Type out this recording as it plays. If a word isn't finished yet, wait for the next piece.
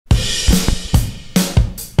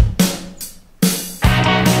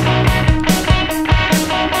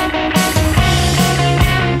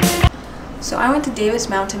I went to Davis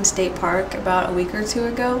Mountain State Park about a week or two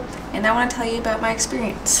ago, and I want to tell you about my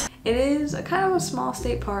experience. It is a kind of a small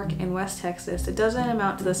state park in West Texas. It doesn't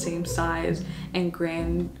amount to the same size and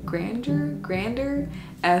grander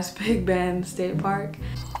as Big Bend State Park.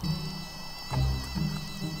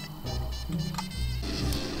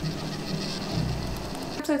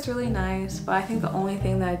 It's really nice, but I think the only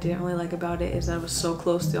thing that I didn't really like about it is that it was so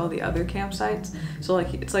close to all the other campsites. So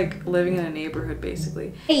like it's like living in a neighborhood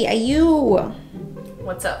basically. Hey, are you?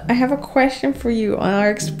 What's up? I have a question for you on our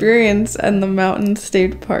experience in the Mountain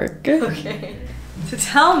State Park. Okay. To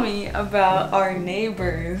tell me about our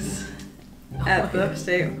neighbors at the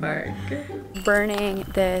state park. Burning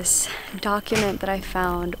this document that I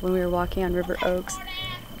found when we were walking on River Oaks.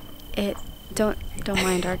 Don't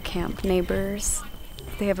mind our camp neighbors.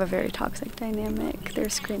 They have a very toxic dynamic. They're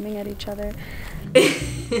screaming at each other.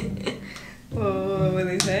 Well, what were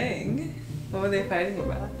they saying? What were they fighting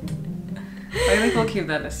about? I think we'll keep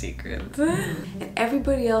that a secret. And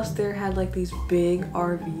everybody else there had like these big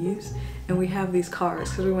RVs, and we have these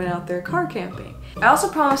cars because we went out there car camping. I also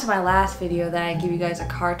promised in my last video that I'd give you guys a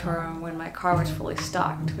car tour when my car was fully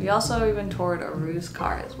stocked. We also even toured a Rue's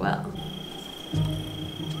car as well.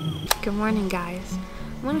 Good morning, guys.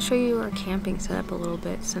 I want to show you our camping setup a little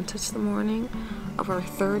bit since it's the morning of our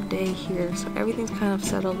third day here, so everything's kind of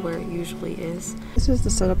settled where it usually is. This is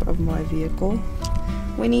the setup of my vehicle.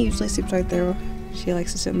 Winnie usually sleeps right there. She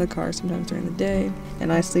likes to sit in the car sometimes during the day,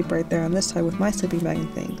 and I sleep right there on this side with my sleeping bag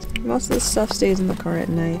and things. Most of the stuff stays in the car at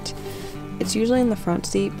night. It's usually in the front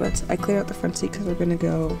seat, but I clear out the front seat because we're gonna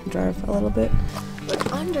go drive a little bit.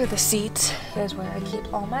 But under the seat is where I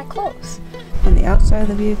keep all my clothes. On the outside of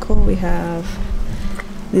the vehicle, we have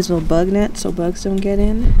these little bug nets so bugs don't get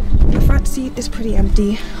in. The front seat is pretty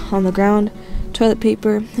empty. On the ground, toilet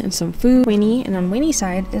paper and some food. Winnie, and on Winnie's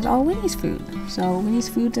side is all Winnie's food. So Winnie's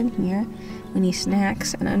food's in here, Winnie's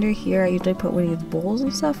snacks, and under here I usually put Winnie's bowls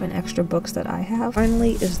and stuff and extra books that I have.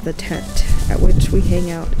 Finally is the tent at which we hang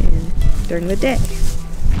out in during the day.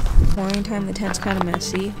 Morning time, the tent's kind of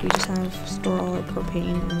messy. We just store all our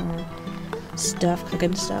propane and our stuff,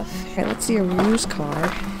 cooking stuff. Okay, let's see a Rue's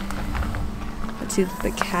car. Let's see if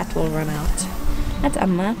the cat will run out. That's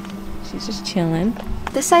Emma. She's just chilling.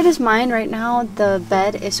 This side is mine right now. The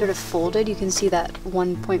bed is sort of folded. You can see that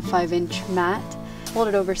 1.5-inch mat. It's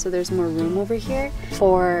folded over so there's more room over here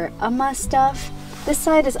for Emma's stuff. This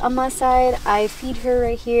side is Emma's side. I feed her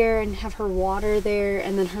right here and have her water there,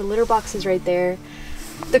 and then her litter box is right there.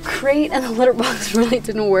 The crate and the litter box really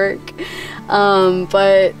didn't work,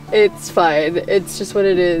 but it's fine. It's just what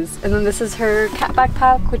it is. And then this is her cat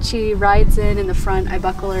backpack, which she rides in the front. I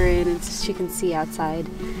buckle her in and so she can see outside.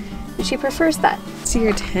 And she prefers that. See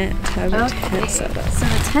your tent. How's your tent set up? So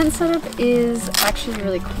the tent setup is actually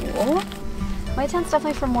really cool. My tent's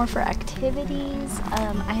definitely more for activities.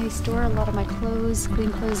 I store a lot of my clothes,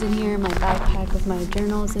 clean clothes in here, my backpack with my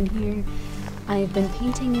journals in here. I've been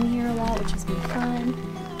painting in here a lot, which has been fun.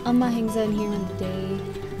 Emma hangs out in here when the day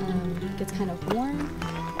gets kind of warm.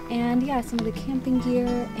 And yeah, some of the camping gear,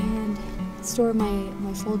 and store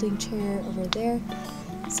my folding chair over there.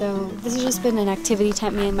 So this has just been an activity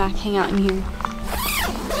tent. Me and Mac hang out in here.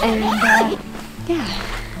 And yeah,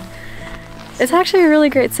 it's actually a really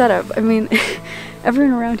great setup. I mean,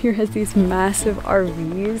 everyone around here has these massive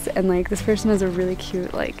RVs, and like this person has a really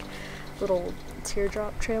cute like little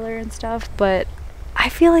teardrop trailer and stuff, but I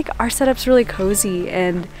feel like our setup's really cozy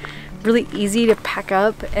and really easy to pack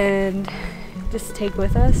up and just take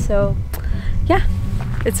with us. So yeah,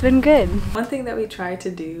 it's been good. One thing that we tried to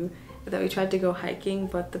do is that we tried to go hiking,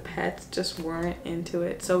 but the pets just weren't into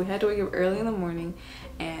it. So we had to wake up early in the morning,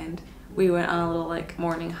 and we went on a little like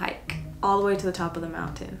morning hike all the way to the top of the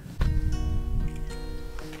mountain.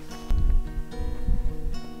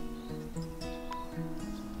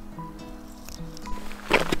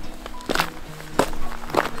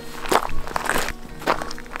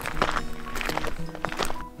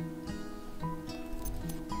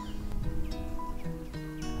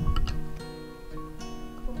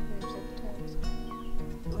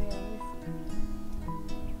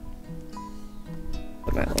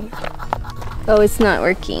 Oh, it's not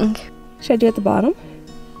working. Should I do it at the bottom?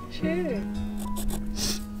 Sure.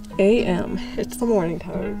 AM. It's the morning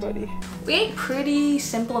time, everybody. We ate pretty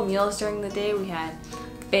simple meals during the day. We had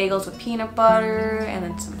bagels with peanut butter, and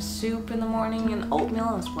then some soup in the morning, and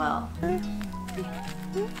oatmeal as well.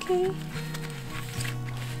 Okay.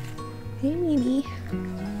 Hey, Mimi.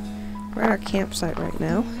 We're at our campsite right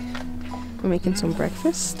now. We're making some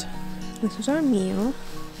breakfast. This is our meal.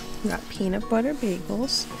 We got peanut butter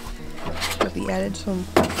bagels. But we added some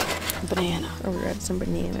banana. Or we added some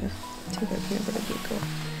banana to the peanut butter bagel.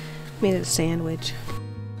 Made it a sandwich.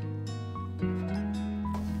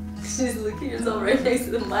 She's looking at yourself right next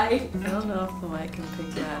to the mic. I don't know if the mic can pick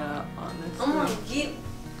that up, honestly. Oh my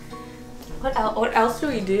god. What else do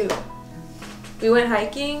we do? We went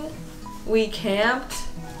hiking. We camped.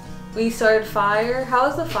 We started fire. How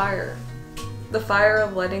was the fire? The fire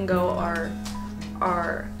of letting go our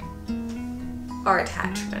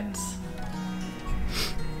attachments.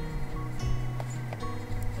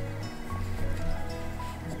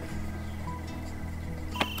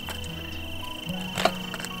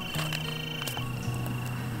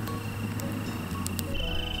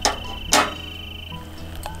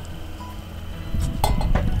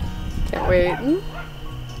 Can't wait.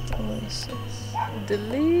 Delicious.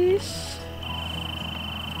 Delish.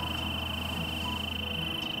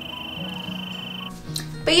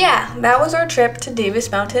 But yeah, that was our trip to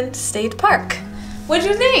Davis Mountain State Park. What'd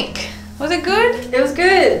you think? Was it good? It was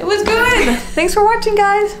good. It was good. Thanks for watching,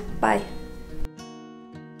 guys. Bye.